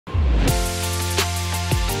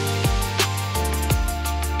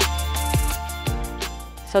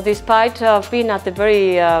So despite being at the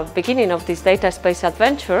very beginning of this data space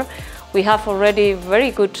adventure, we have already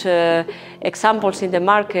very good examples in the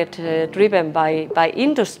market driven by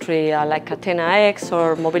industry like Athena-X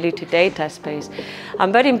or mobility data space.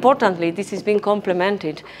 And very importantly, this is being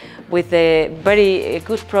complemented with a very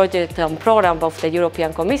good project and program of the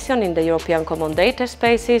European Commission in the European Common Data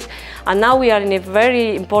Spaces. And now we are in a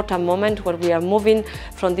very important moment where we are moving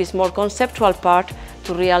from this more conceptual part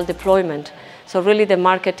to real deployment. So really the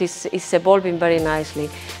market is evolving very nicely.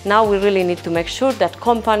 Now we really need to make sure that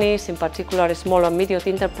companies, in particular small and medium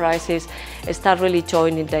enterprises, start really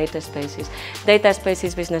joining data spaces. Data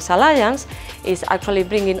Spaces Business Alliance is actually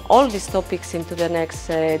bringing all these topics into the next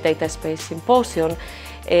Data Space Symposium.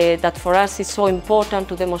 That for us is so important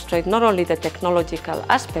to demonstrate not only the technological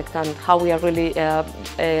aspect and how we are really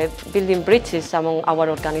building bridges among our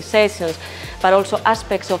organizations, but also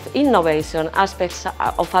aspects of innovation, aspects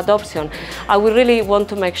of adoption. And we really want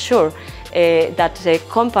to make sure that the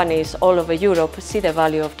companies all over Europe see the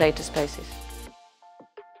value of data spaces.